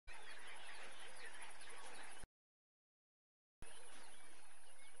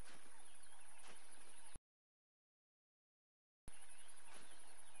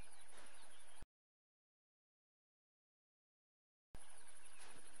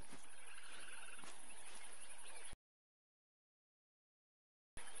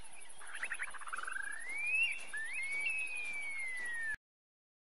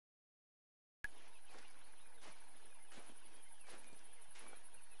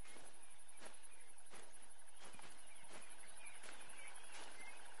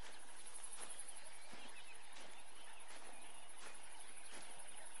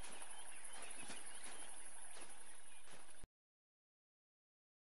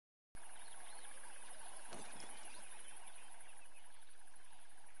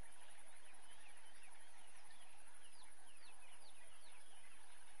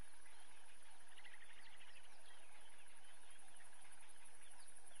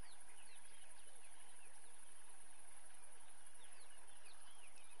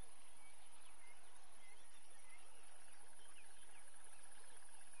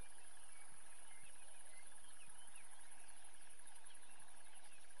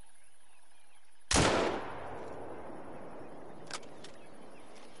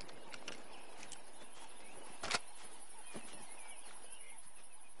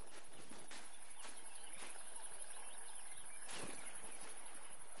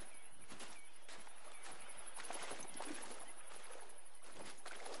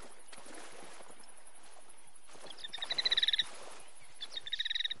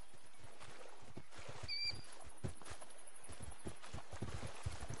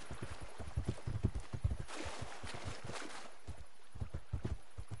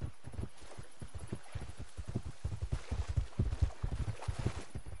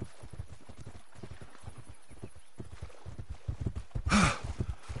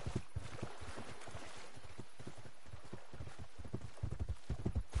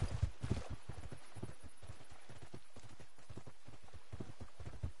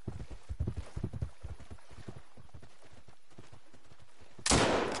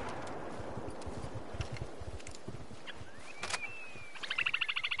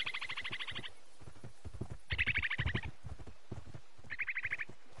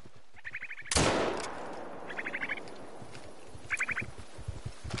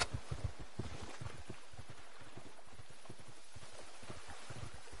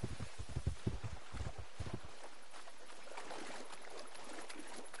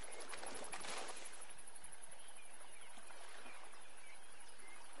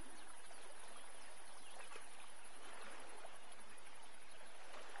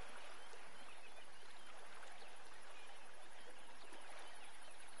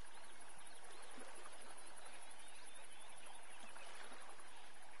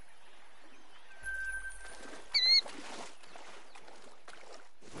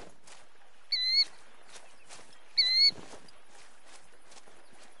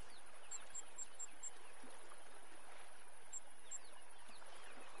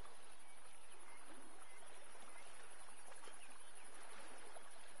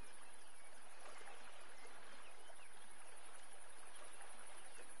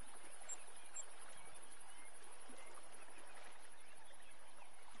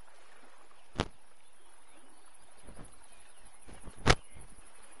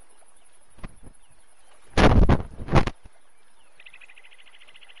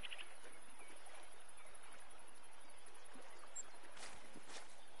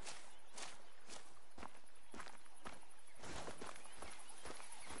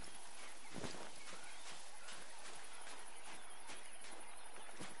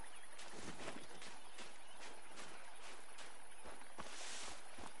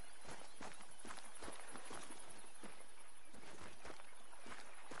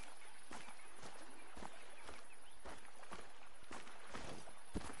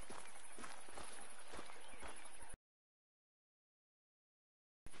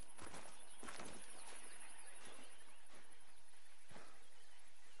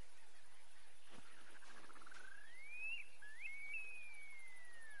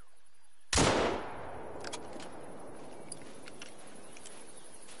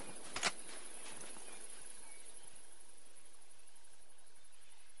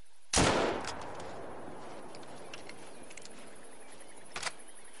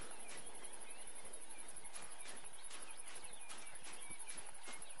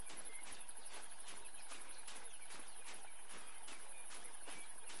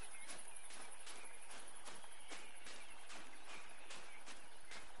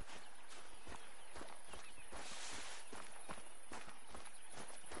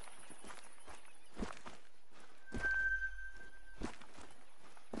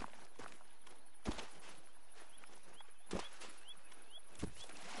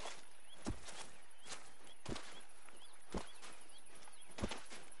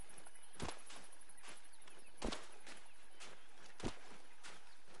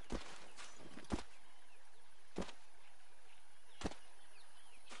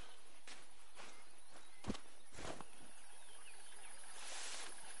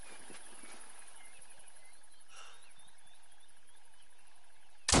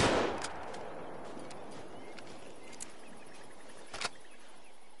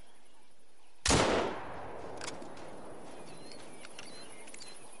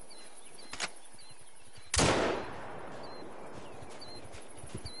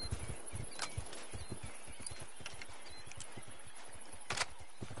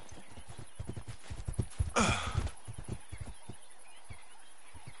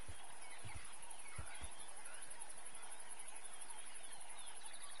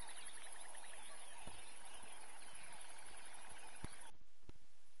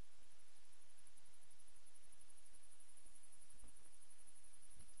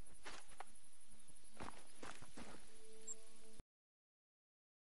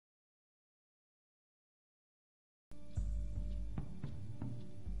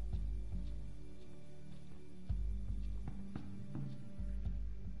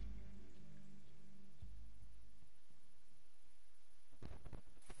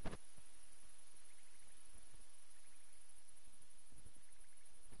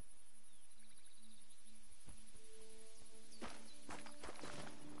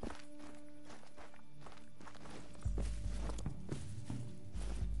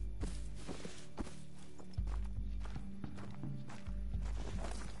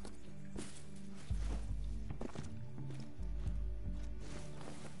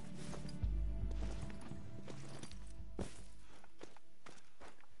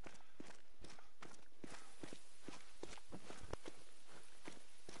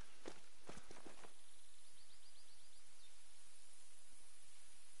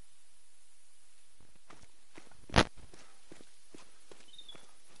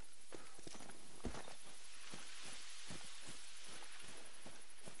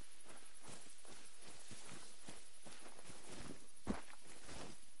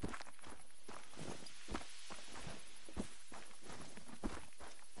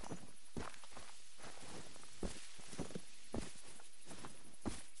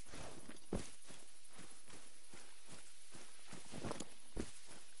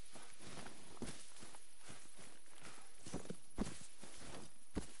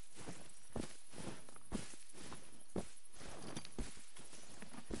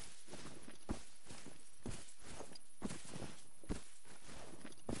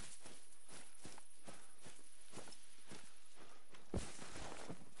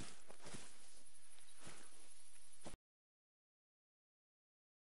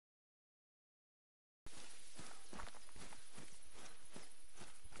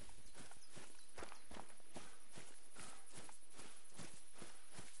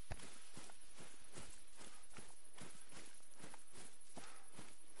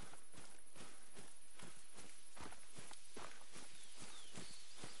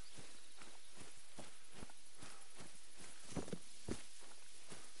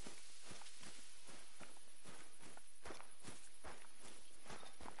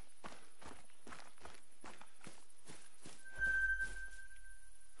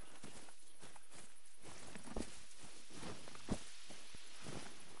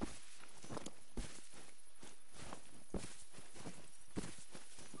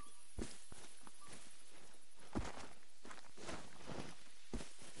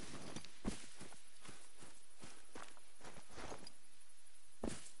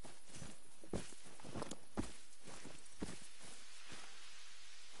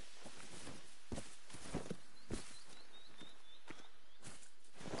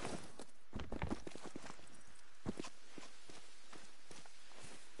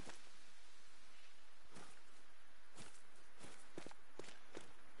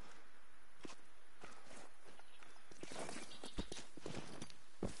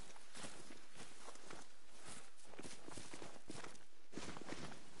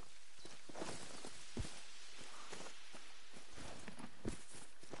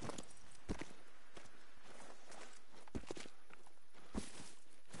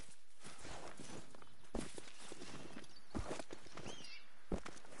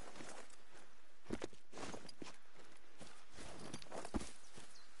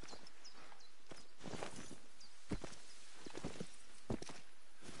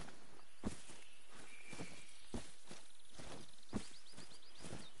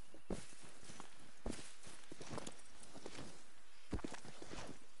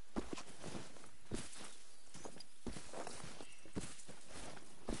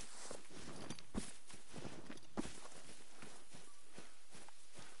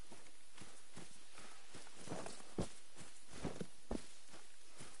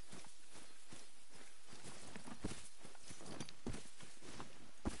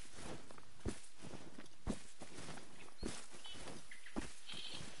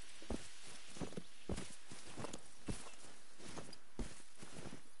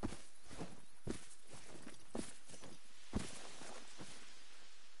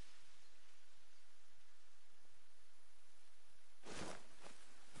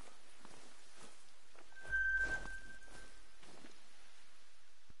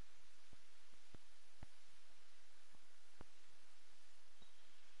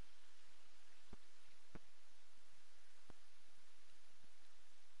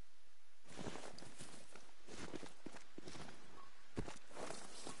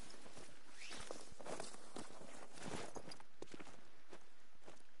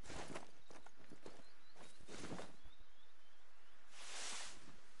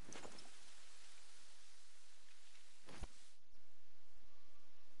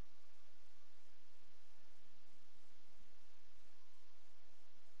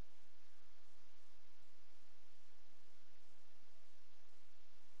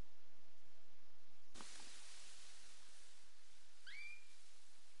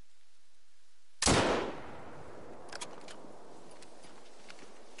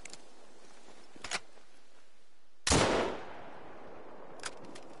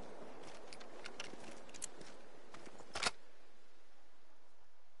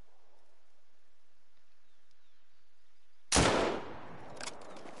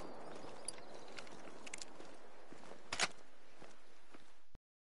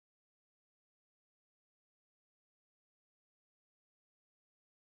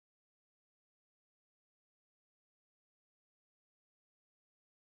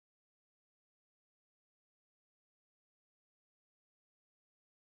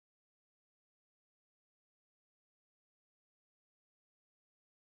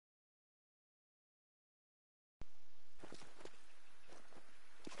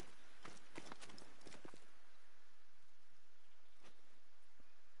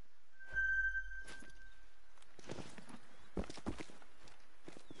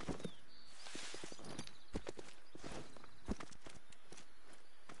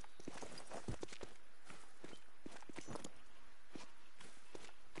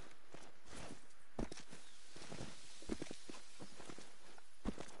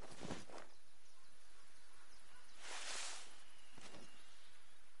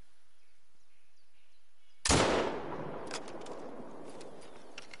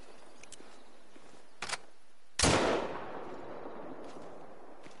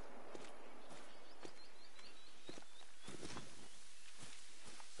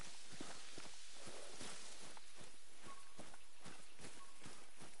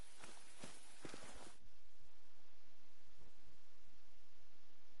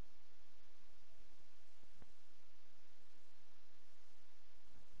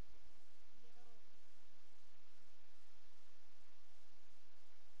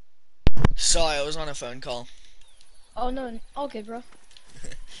Sorry, I was on a phone call. Oh no, all good, bro.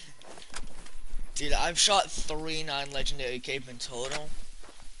 Dude, I've shot 3 non-legendary cape in total.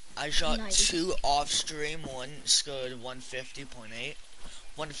 I shot Nice. 2 off stream, one scored 150.8.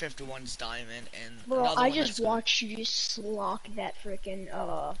 151's diamond, and Bro, another I one that just scored watched you just slock that freaking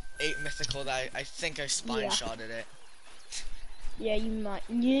 8 mythical that I think I spine yeah. shotted it. Yeah, you might.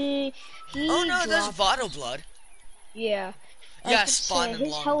 Yeah, Oh he no, there's dropped. Vital Blood. Yeah, I was Yeah, about to spawn say and his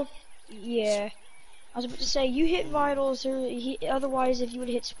lung. health. Yeah, I was about to say you hit Ooh. vitals, or he. Otherwise, if you would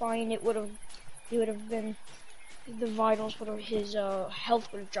hit spine, it would have. He would have been. The vitals would have. His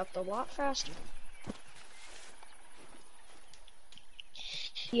health would have dropped a lot faster.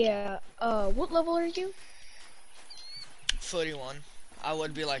 Yeah. What level are you? 31. I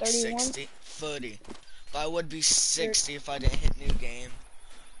would be like 31. 60. 30. But I would be 60 if I didn't hit new game.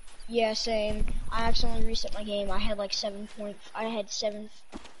 Yeah, same. I accidentally reset my game. I had like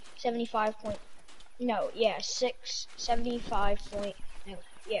 75 point. No, yeah, 75 point. No,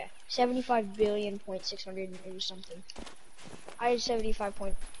 yeah, 75 billion point 600 or something. I had 75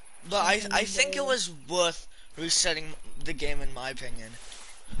 point But I something think it billion. was worth resetting the game in my opinion.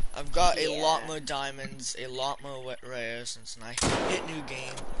 I've got a lot Yeah. more diamonds, a lot more wet rares since I hit new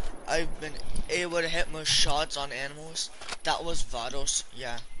game. I've been able to hit more shots on animals. That was vitals,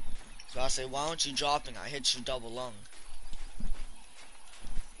 yeah. So I say, why aren't you dropping? I hit you double lung.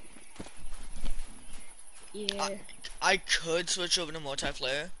 I, Yeah. I could switch over to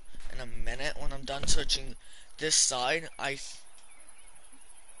multiplayer in a minute when I'm done switching this side.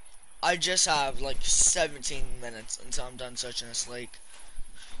 I just have like 17 minutes until I'm done searching this lake.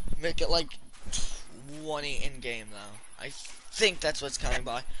 Make it like 20 in game though. I think that's what's coming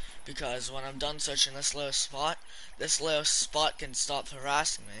by. Because when I'm done searching this little spot can stop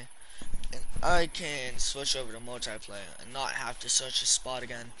harassing me. And I can switch over to multiplayer and not have to search a spot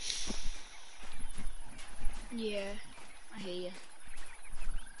again. Yeah. I hear you.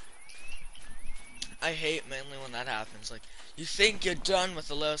 I hate mainly when that happens. Like, you think you're done with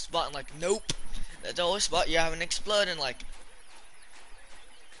the little spot and like, nope. That's the only spot you haven't exploded. Like,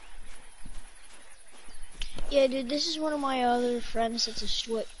 Yeah, dude, this is one of my other friends that's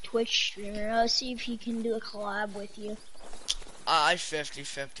a Twitch streamer. Let's see if he can do a collab with you. I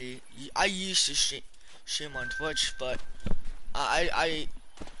 50-50. I used to stream on Twitch, but I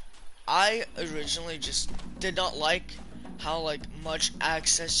originally just did not like how like much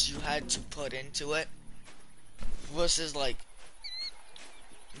access you had to put into it versus like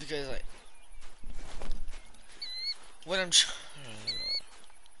because like when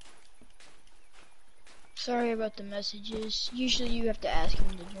Sorry about the messages. Usually you have to ask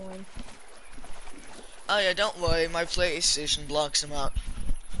him to join. oh yeah, don't worry, my PlayStation blocks them out.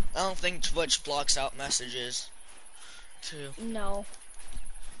 I don't think Twitch blocks out messages too, No.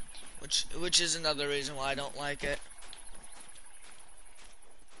 which is another reason why I don't like it.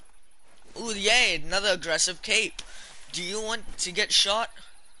 Ooh, yay, another aggressive cape. Do you want to get shot?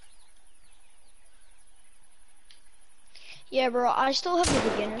 Yeah, bro, I still have the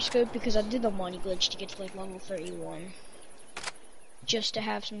beginner scope because I did the money glitch to get to like level 31. Just to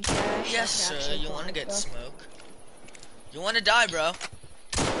have some cash. Yes, So I can sir. actually You want to buy get stuff. smoke? You want to die, bro?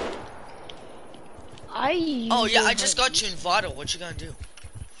 I Oh yeah, usually I just hunt got you in beasts. vital. What you gonna do?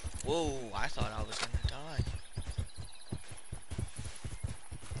 Whoa, I thought I was gonna die.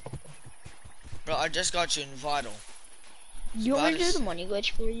 Bro, I just got you in vital. You want me to do the money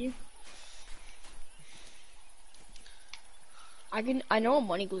glitch for you? I know a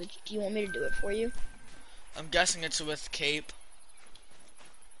money glitch. Do you want me to do it for you? I'm guessing it's with cape.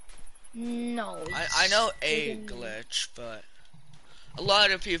 No. I know a glitch, but a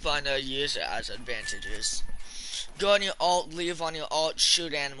lot of people I know use it as advantages. Go on your alt, leave on your alt,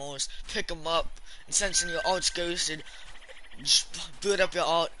 shoot animals, pick them up, and since your alt's ghosted, just boot up your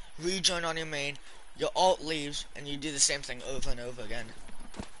alt, rejoin on your main, your alt leaves, and you do the same thing over and over again.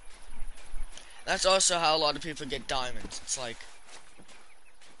 That's also how a lot of people get diamonds. It's like,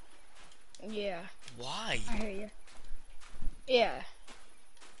 Yeah. why? I hear you. Yeah.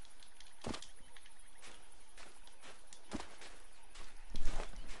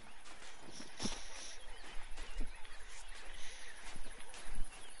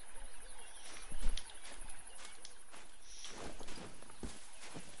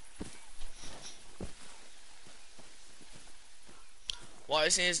 Why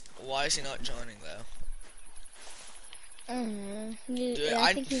is he not joining though? Dude, Dude,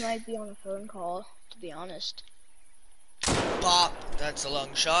 I think he might be on a phone call, to be honest. Bop, that's a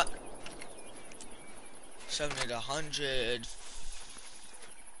long shot. 70 to 100.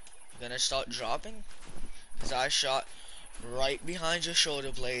 Gonna start dropping? Cause I shot right behind your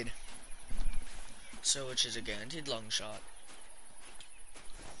shoulder blade. so which is a guaranteed long shot.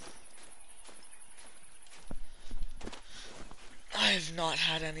 I have not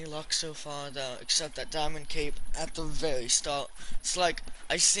had any luck so far though, except that diamond cape at the very start. It's like,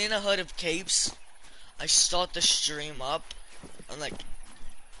 I seen a hood of capes, I start the stream up, I'm like,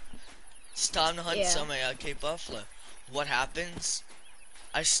 it's time to hunt Yeah. some cape buffalo. What happens?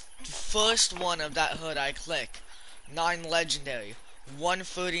 First one of that hood I click, 9 legendary,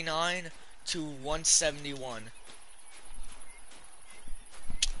 139 to 171.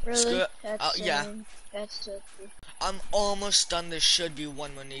 Really? Yeah. That's I'm almost done. There should be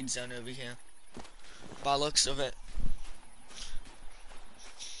one more need zone over here, by looks of it.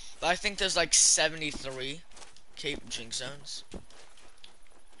 But I think there's like 73 cape drink zones.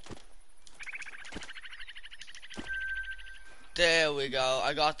 There we go.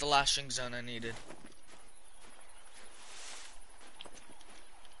 I got the last drink zone I needed.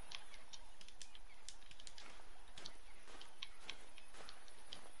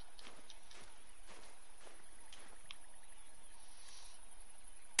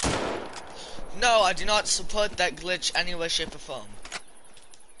 No, I do not support that glitch any way, shape, or form.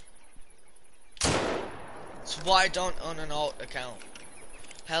 That's why I don't own an alt account.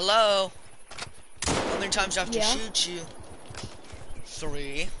 Hello? How many times do I have to shoot you?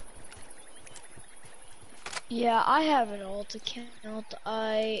 3. Yeah, I have an alt account.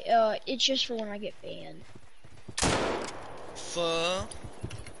 It's just for when I get banned. For...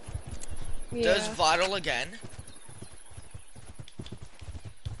 Yeah. There's vital again.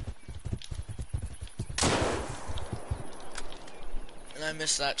 And I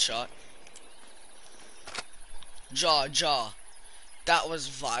missed that shot. Jaw. That was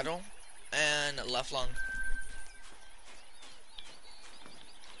vital. And left lung.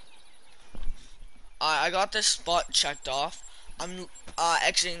 I got this spot checked off. I'm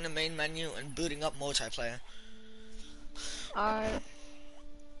exiting the main menu and booting up multiplayer. I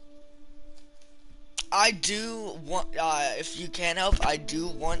do want, if you can help, I do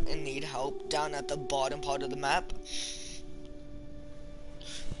want and need help down at the bottom part of the map.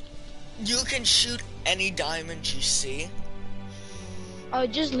 You can shoot any diamond you see.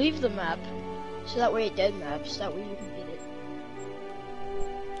 Just leave the map, so that way it dead maps. That way you can get it.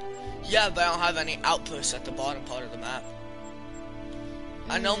 Yeah, but I don't have any outposts at the bottom part of the map.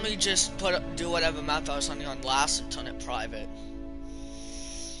 I normally just do whatever map I was hunting on last and turn it private.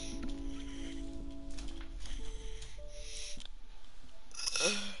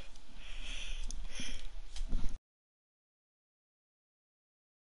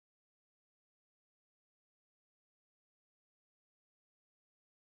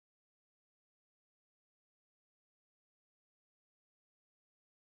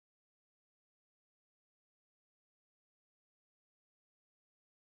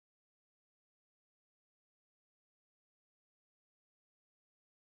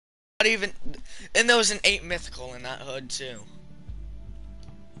 Not even, and there was an 8 mythical in that hood too.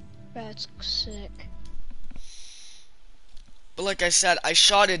 That's sick. But like I said, I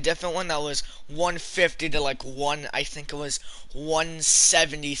shot a different one that was 150 to like I think it was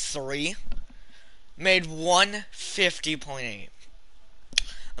 173. Made 150.8.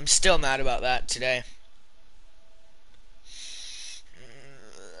 I'm still mad about that today.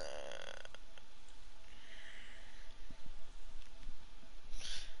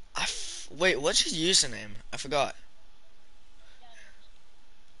 Wait, what's your username? I forgot.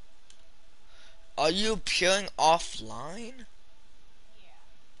 Are you appearing offline?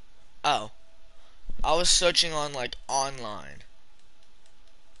 Oh. I was searching on like online.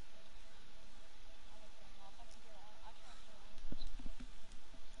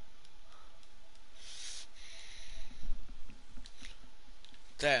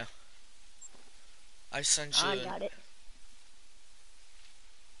 There. I sent you. I got it.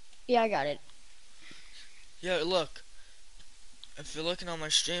 Yeah, I got it. Yeah, look. If you're looking on my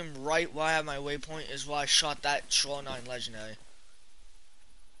stream, right where I have my waypoint is where I shot that Troll 9 Legendary.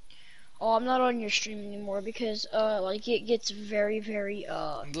 Oh, I'm not on your stream anymore because like it gets very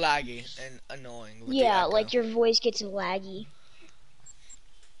laggy and annoying with yeah, the echo. like your voice gets laggy.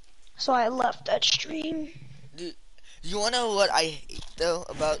 So I left that stream. You wanna know what I hate though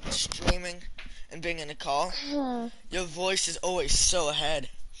about streaming and being in a call? Your voice is always so ahead.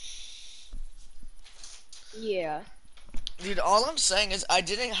 Yeah. Dude, all I'm saying is I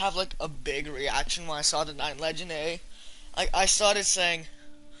didn't have like a big reaction when I saw the 9 Legendary. I started saying,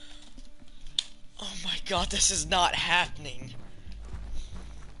 oh my god, this is not happening.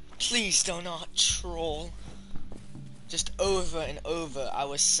 Please do not troll. Just over and over I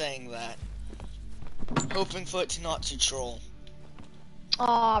was saying that. Hoping for it to not to troll.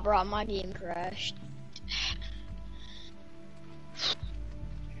 Aw, bro, my game crashed.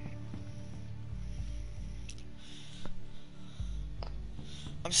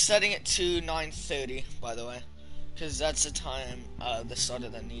 I'm setting it to 9:30, by the way, because that's the time the start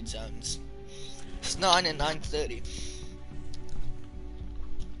of the need zones. It's 9 and 9:30.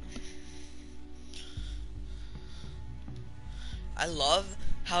 I love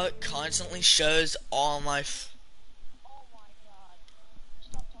how it constantly shows all my. Oh my god.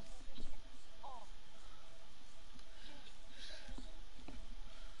 Stop talking for a second. Oh. Dude, for some reason. Dude.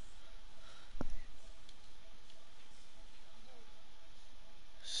 Okay,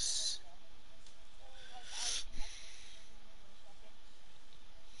 yeah. So, like, I can't hear you for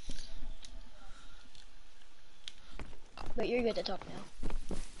a second. But you're good to talk now.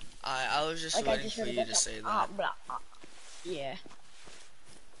 I was just Like, I waiting just for heard a you bit to of, say that. blah. Yeah.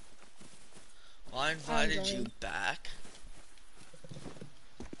 Well, I I'm invited you joining. back.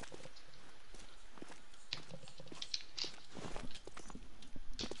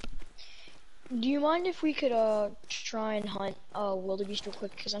 Do you mind if we could, try and hunt, wildebeest real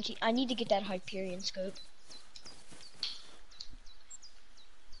quick? Because I need to get that Hyperion scope.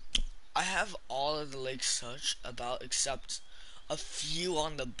 I have all of the lakes searched about except a few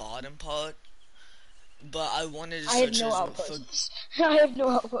on the bottom part. But I wanted to I have search no as for. outposts. I have no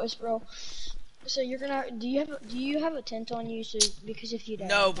outposts, bro. So you're gonna, do you have a tent on you? So, because if you don't,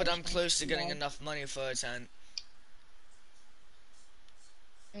 No, I'm but probably I'm just gonna close to getting die. enough money for a tent.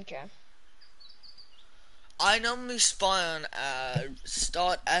 Okay. I normally spawn,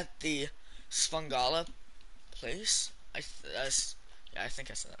 start at the Spangala place. Yeah, I think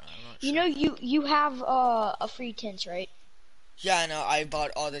I said that. I'm not You sure. know, you have, a free tent, right? Yeah, I know. I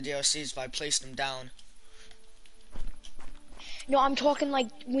bought all the DLCs, but I placed them down. No, I'm talking like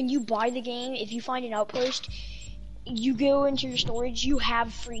when you buy the game, if you find an outpost, you go into your storage, you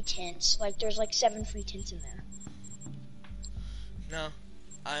have free tents. Like there's like 7 free tents in there. No,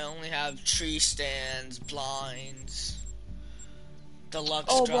 I only have tree stands, blinds, deluxe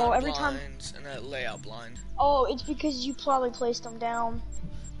Oh, bro, ground every time. blinds, and a layout blind. Oh, it's because you probably placed them down.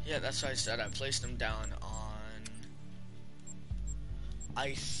 Yeah, that's what I said. I placed them down on.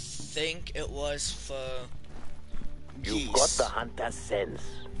 I think it was for You've got the geese. hunter's sense.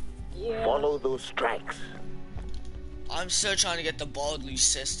 Yeah. Follow those tracks. I'm still trying to get the bald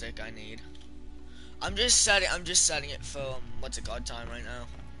leucistic I need. I'm just setting it for what's it called time right now.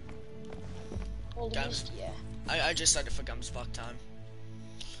 Wildebeest, yeah. I just set it for Gumsbuck time.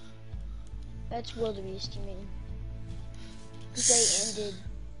 That's wildebeest, you mean? They ended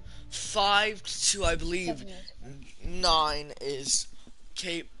 5 to I believe 7 minutes ago. 9 is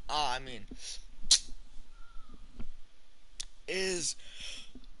Cape. Is.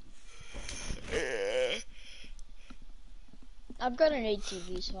 I've got an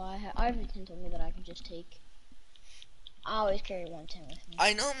ATV, so I have a tent on me that I can just take. I always carry one tent with me.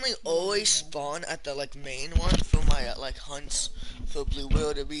 I normally always spawn at the like main one for my like hunts for blue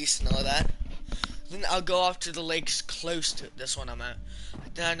wildebeest and all that. Then I'll go off to the lakes close to this one I'm at.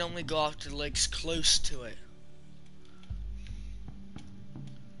 Then I normally go off to the lakes close to it.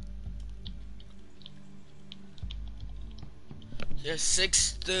 Yeah,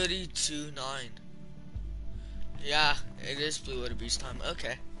 6:30 to 9. Yeah, it is blue wildebeest time.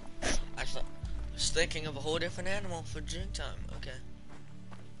 Okay. I was thinking of a whole different animal for drink time. Okay.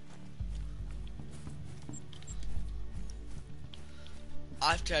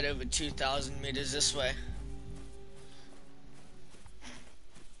 I've tried over 2,000 meters this way.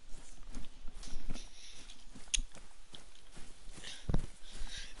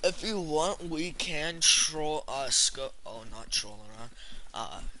 If you want, we can troll, not troll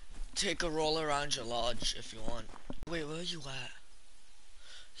around. Take a roll around your lodge if you want. Wait, where are you at?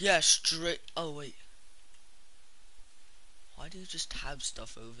 Yeah, straight. Oh, wait. Why do you just have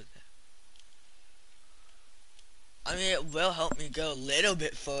stuff over there? I mean, it will help me go a little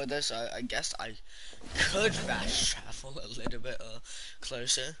bit further, so I guess I could fast travel a little bit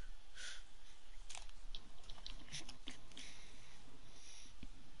closer.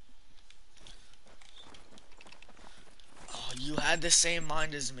 Oh, you had the same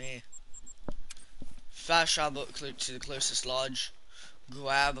mind as me. Fast travel to the closest lodge.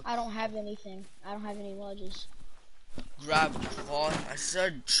 Grab I don't have anything. I don't have any lodges. quad. I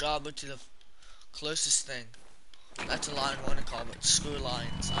said travel to the closest thing. That's a line one to call, but screw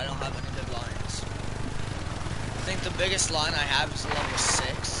lines. I don't have any good lines. I think the biggest line I have is level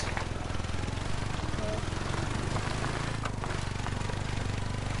 6.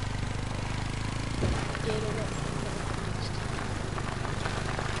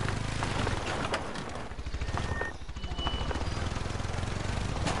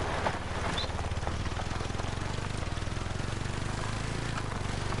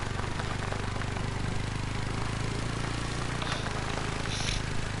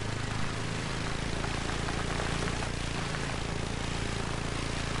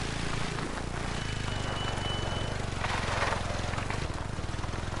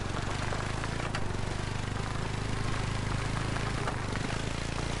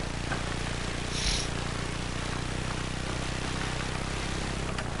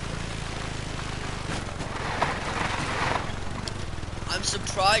 I'm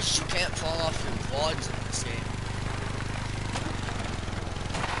surprised you can't fall off your quads in this game.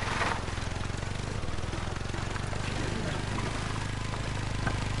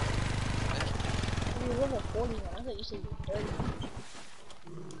 You're level 41. I thought you said you're 30.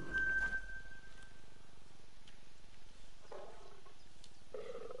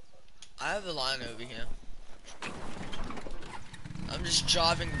 I have a line over here. I'm just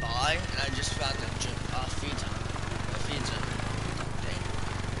driving by and I just found a feed zone. A feed zone. Dang.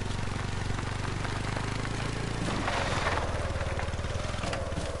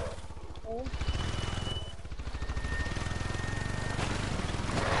 Oh.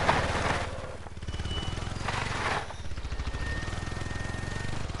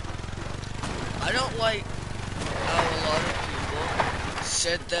 I don't like how a lot of people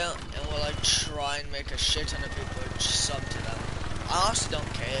sit there and will like try and make a shit ton of people sub to them. I honestly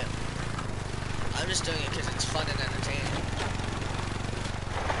don't care. I'm just doing it because it's fun and entertaining.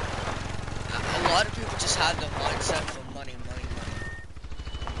 A lot of people just have the mindset for money, money, money.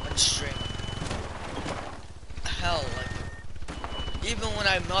 One stream. Hell, like, even when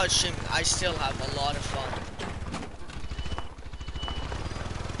I'm not streaming, I still have a lot of fun.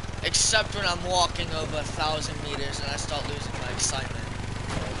 Except when I'm walking over 1,000 meters and I start losing my excitement.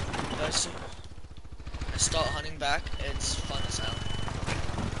 But as soon as I start hunting back, it's fun as hell.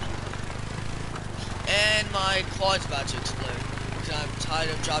 And my quad's about to explode. Because I'm tired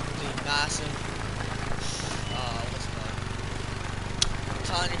of driving through massive, what's it called?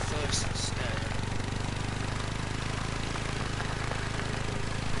 Tiny forests.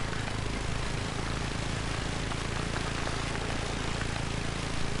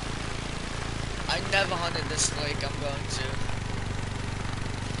 I never hunted this lake I'm going to.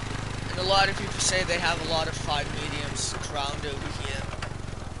 And a lot of people say they have a lot of 5 mediums crowned over here.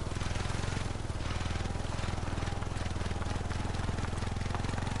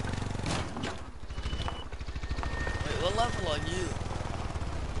 Wait, what level are you?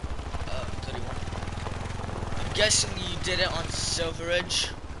 31. I'm guessing you did it on Silver Ridge.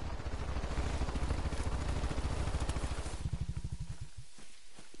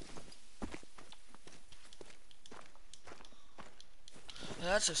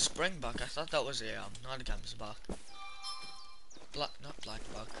 That's a springbuck. I thought that was a not a gamsbuck. Not black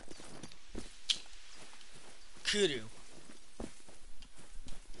buck. Kudu.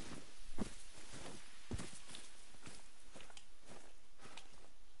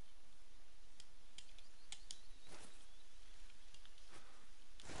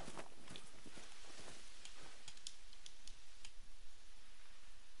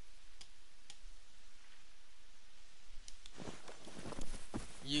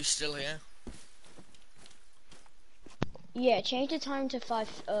 You still here? Yeah, change the time to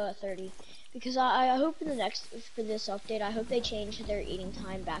 5:30 because I hope in the next for this update I hope they change their eating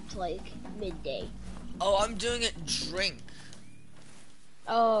time back to like midday. Oh, I'm doing it drink.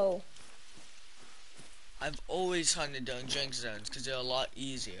 Oh, I've always hunted doing drink zones because they're a lot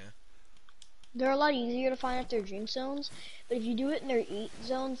easier. they're a lot easier to find at their drink zones, but if you do it in their eat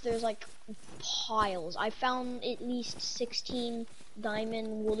zones, there's like piles. I found at least 16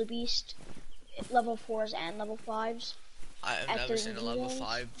 diamond wildebeest level 4s and level 5s I've at never their seen a eating level zones.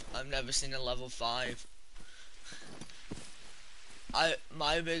 5. I've never seen a level 5.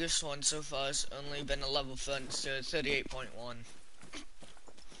 My biggest one so far has only been a level 38.1.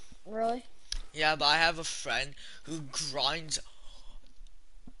 Really? Yeah, but I have a friend who grinds.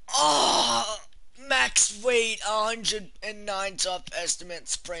 Oh, max weight 109 top estimate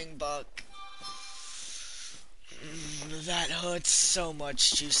springbuck. That hurts so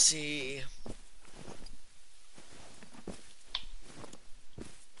much to see.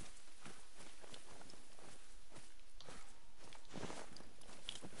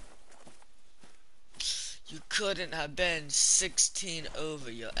 You couldn't have been 16 over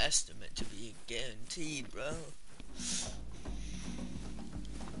your estimate to be guaranteed, bro.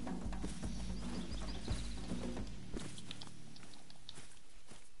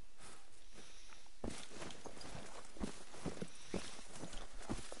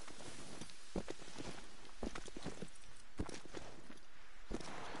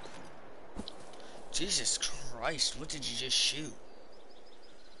 Jesus Christ, what did you just shoot?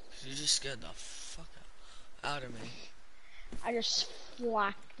 You just scared the fuck out of me. I just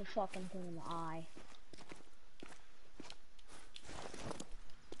whacked the fucking thing in the eye.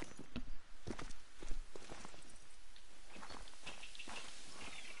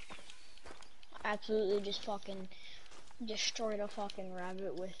 Absolutely just fucking destroyed a fucking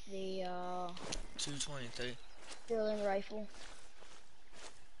rabbit with the 223. drilling rifle.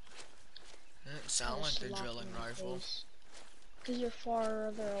 Didn't sound like Just the slapped drilling him in the rifle. face. Because you're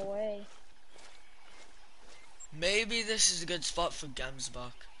farther away. Maybe this is a good spot for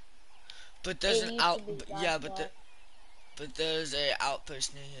Gemsbach. But there's It an used to out. be that Yeah, spot. but there's a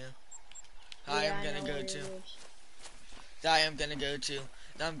outpost near here. I Yeah, am I gonna know go where to. it is. That I am gonna go to.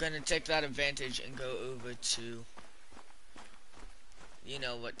 Now I'm gonna take that advantage and go over to. You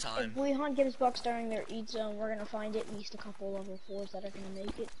know what time? If we hunt gives bucks during their eat zone, we're gonna find at least a couple level 4s that are gonna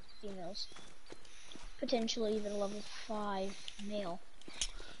make it. Females. Potentially even level 5 male.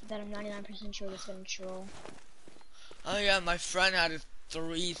 That I'm 99% sure that's gonna troll. Oh yeah, my friend had a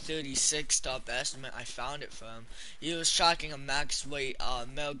 336 top estimate. I found it for him. He was tracking a max weight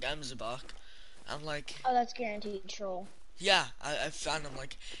male Gemsbach. I'm like, Oh, that's guaranteed troll. yeah, I found him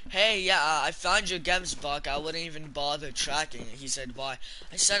like, hey, yeah, I found your Gemsbach. I wouldn't even bother tracking it. He said, why?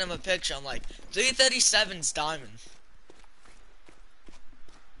 I sent him a picture. I'm like, 337's diamond.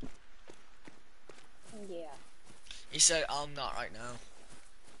 Yeah. He said, not right now.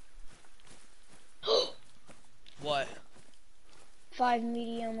 What? 5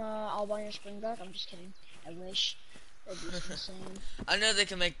 medium albino springback. I'm just kidding. I wish. That'd be insane. I know they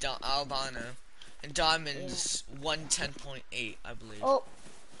can make albino. And diamond's 110.8, I believe. Oh,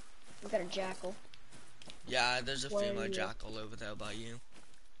 we got a jackal. Yeah, there's a Where are female you? jackal over there by you.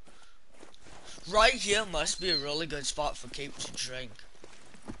 Right here must be a really good spot for Cape to drink.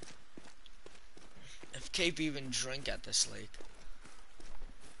 If Cape even drink at this lake.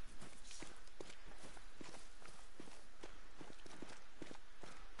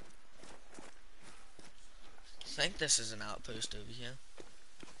 I think this is an outpost over here.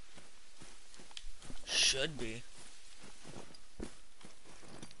 Should be.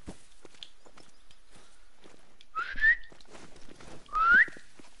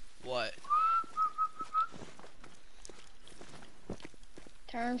 What?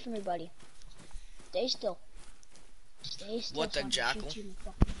 Turn for me, buddy. Stay still. Stay still. What, so the I can jackal? shoot you in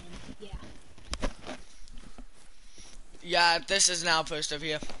the fucking head. Yeah. Yeah, this is an outpost over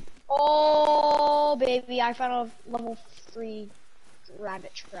here. Oh, baby, I found a level 3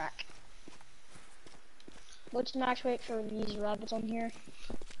 rabbit track. What's max weight for these rabbits on here?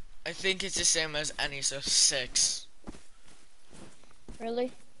 I think it's the same as any, so 6.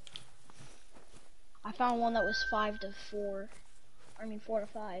 Really? I found one that was 5 to 4. I mean 4 to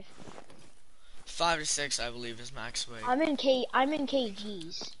 5. 5 to 6, I believe, is max weight. I'm in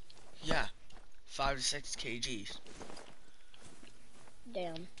kgs. Yeah, 5 to 6 kgs.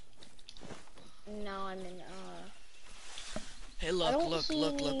 Damn. Now I'm in Hey, look, don't look, see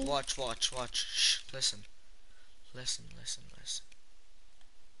look, any- look, watch. Shh, listen. Listen.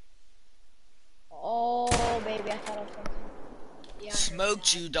 Oh, baby, I thought of something. Yeah, I heard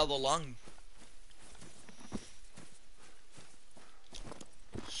Smoked that. you double lung.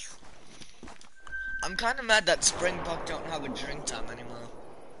 I'm kind of mad that Springbok don't have a drink time anymore.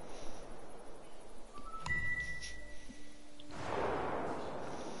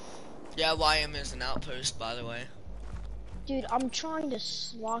 Yeah, YM is an outpost, by the way. Dude, I'm trying to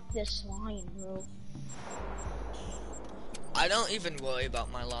lock this line, bro. I don't even worry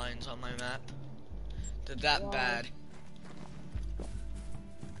about my lines on my map. They're that Why? bad.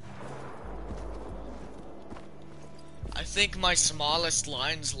 I think my smallest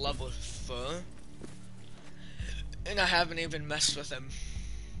line's level 4. And I haven't even messed with him.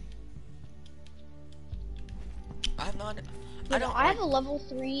 I'm not... I Dude, don't I have like- a level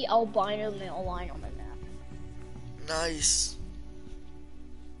 3 albino male line on my map. Nice.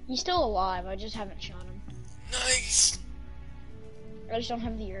 He's still alive, I just haven't shot him. Nice. I just don't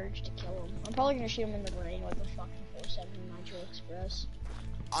have the urge to kill him. I'm probably gonna shoot him in the brain like a fucking 47 Nitro Express.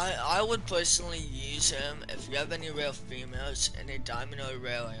 I would personally use him if you have any real females in a diamond or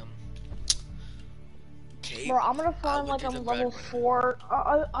rare cape. Bro, I'm gonna I find would like do a the level breadwinner. 4.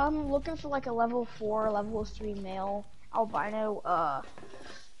 I'm looking for like a level 4, level 3 male albino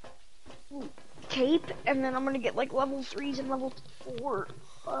cape, and then I'm gonna get like level 3s and level 4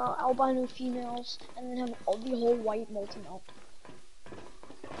 albino females, and then have all the whole white multi-melt.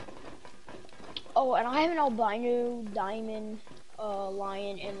 Oh, and I have an albino diamond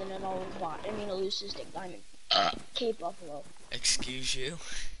lion, and then an a leucistic diamond cape buffalo. Excuse you.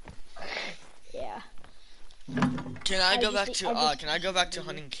 Yeah. Can I go just back think- to I just- can I go back to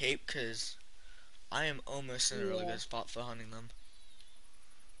hunting cape? Cause I am almost in a really Yeah. good spot for hunting them.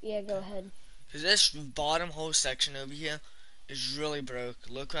 Yeah, go ahead. Cause this bottom whole section over here is really broke.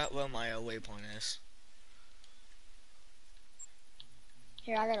 Look at where my waypoint is.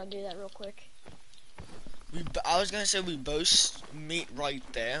 Here, I gotta do that real quick. I was gonna say we both meet right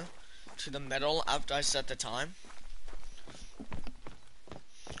there to the middle after I set the time.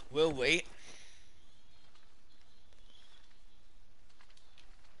 We'll wait.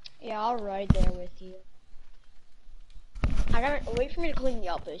 Yeah, I'll ride there with you. I gotta wait for me to clean the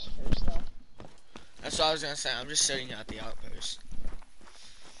outpost first, though. That's what I was gonna say. I'm just sitting at the outpost.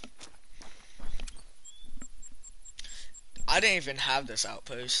 I didn't even have this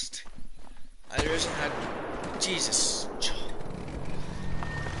outpost. I originally had. Jesus.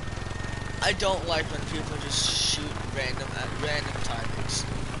 I don't like when people just shoot random at random timings.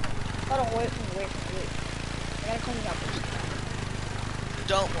 Hold on, wait for me. I gotta clean the outpost.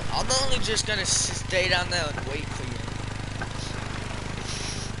 Don't. I'm only just gonna stay down there and wait for you.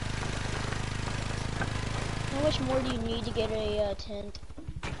 How much more do you need to get a tent?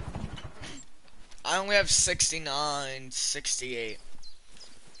 I only have 69, 68.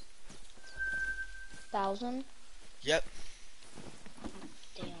 1,000? Yep.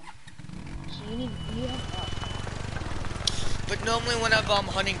 Damn. So you have. But normally when I'm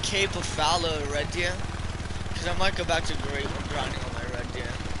hunting Cape of Fowler or Red Deer, because I might go back to Great when grinding on my Red Deer.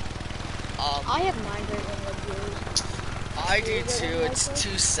 I have 9 great one red deers. I do too. It's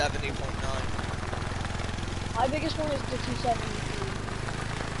 270.9. My biggest one is the 273.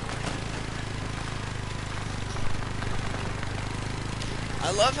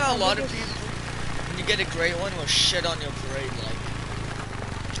 I love how a My lot of biggest- people, when you get a great one, will shit on your parade.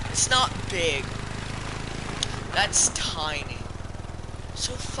 Like, it's not big. That's tiny.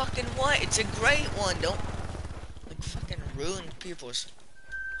 So fucking what? It's a great one. Don't like fucking ruin people's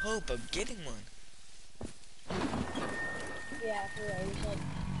hope of getting one. Yeah, for real. It's like,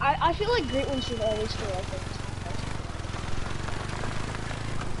 I feel like great ones should always feel like this.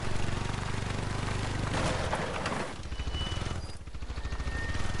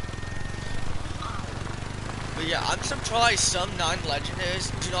 But yeah, I'm surprised some 9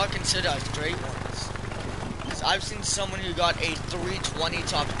 legendaries do not consider us great ones. Because I've seen someone who got a 320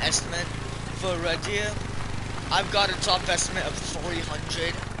 top estimate for Red Deer. I've got a top estimate of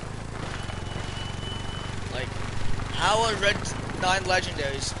 300. Like, how are Red 9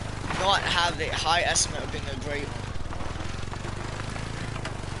 legendaries not have the high estimate of being a great one?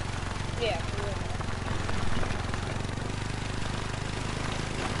 Yeah, for real.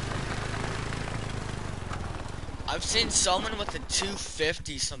 I've seen someone with a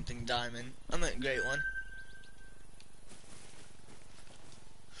 250 something diamond. I meant great one.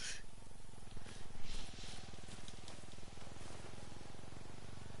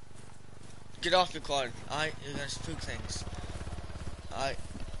 Get off your quad. You're gonna spook things. I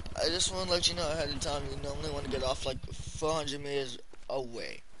just want to let you know ahead of time. You normally want to get off like 400 meters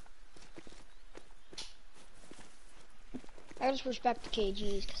away. I gotta switch back to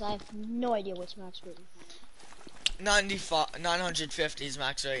KGs because I have no idea what's max rating. 950 is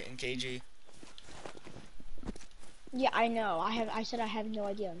max rate in KG. Yeah, I know. I said I have no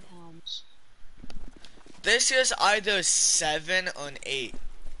idea in pounds. This is either 7 or an 8.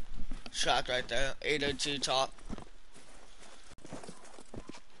 Track right there. 802 top.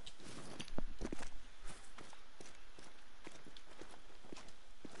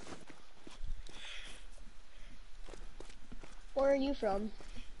 Where are you from?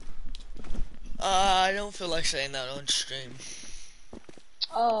 I don't feel like saying that on stream.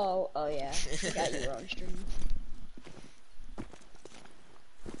 Oh yeah. I forgot you were on stream.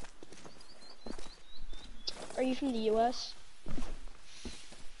 Are you from the US?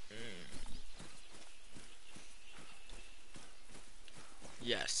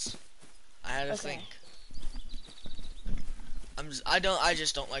 Yes. I had to Okay. think. I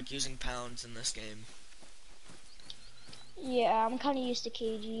just don't like using pounds in this game. Yeah, I'm kind of used to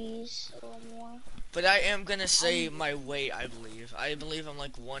KGs a little more. But I am gonna say my weight, I believe. I believe I'm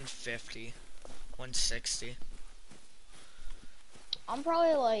like 150, 160. I'm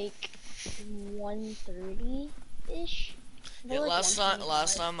probably like 130-ish. Yeah, last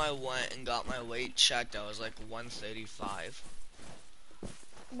time I went and got my weight checked, I was like 135.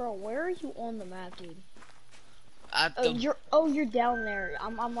 Bro, where are you on the map, dude? At Oh, the, you're down there.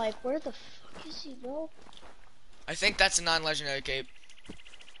 I'm like, where the fuck is he, bro? I think that's a non-legendary cape.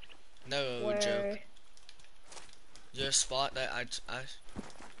 No Where? joke. Your spot that I.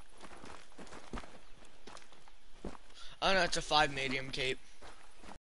 Oh no, it's a 5 medium cape.